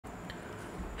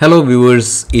Hello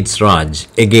viewers, it's Raj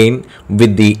again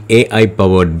with the AI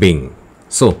powered Bing.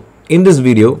 So in this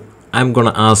video, I'm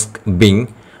gonna ask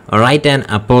Bing write an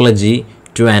apology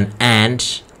to an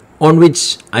ant on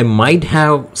which I might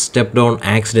have stepped on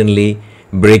accidentally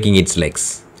breaking its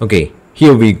legs. Okay,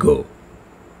 here we go.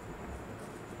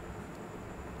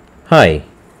 Hi,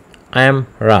 I am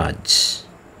Raj.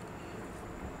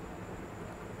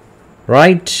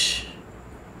 Write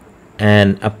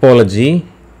an apology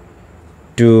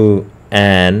to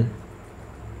an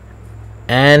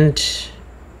ant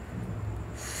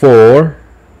for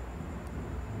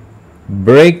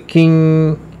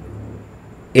breaking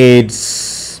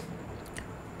its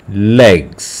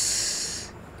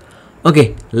legs.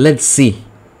 Okay, let's see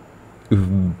if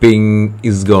Bing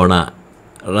is gonna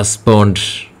respond.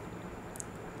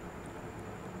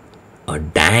 Oh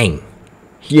dang,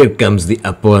 here comes the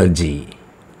apology.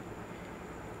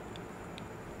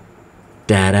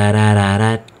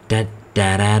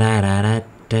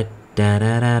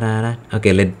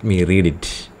 Okay, let me read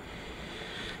it.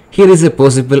 Here is a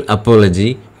possible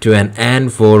apology to an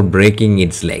ant for breaking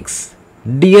its legs.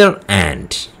 Dear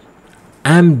ant,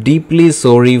 I am deeply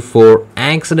sorry for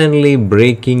accidentally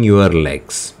breaking your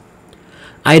legs.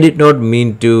 I did not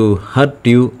mean to hurt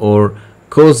you or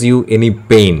cause you any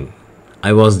pain.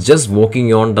 I was just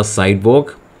walking on the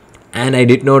sidewalk and I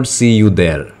did not see you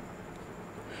there.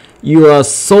 You are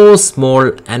so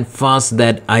small and fast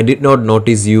that I did not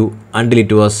notice you until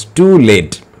it was too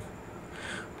late.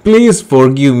 Please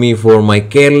forgive me for my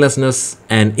carelessness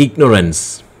and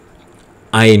ignorance.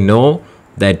 I know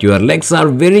that your legs are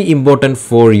very important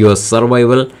for your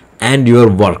survival and your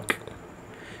work.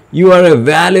 You are a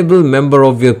valuable member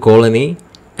of your colony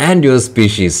and your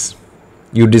species.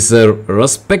 You deserve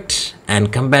respect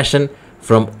and compassion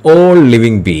from all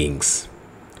living beings.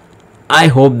 I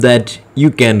hope that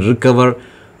you can recover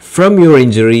from your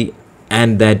injury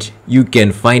and that you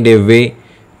can find a way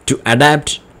to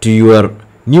adapt to your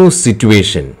new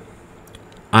situation.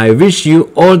 I wish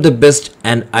you all the best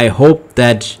and I hope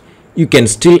that you can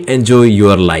still enjoy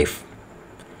your life.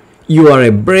 You are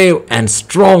a brave and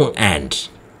strong ant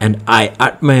and I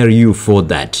admire you for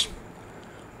that.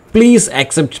 Please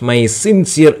accept my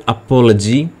sincere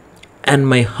apology and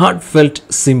my heartfelt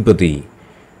sympathy.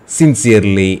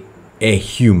 Sincerely, a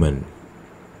human.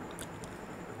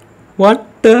 What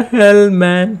the hell,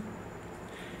 man?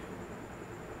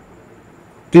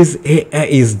 This AI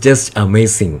is just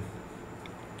amazing.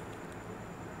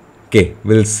 Okay,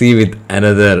 we'll see with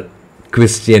another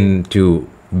question to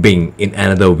Bing in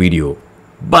another video.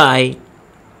 Bye.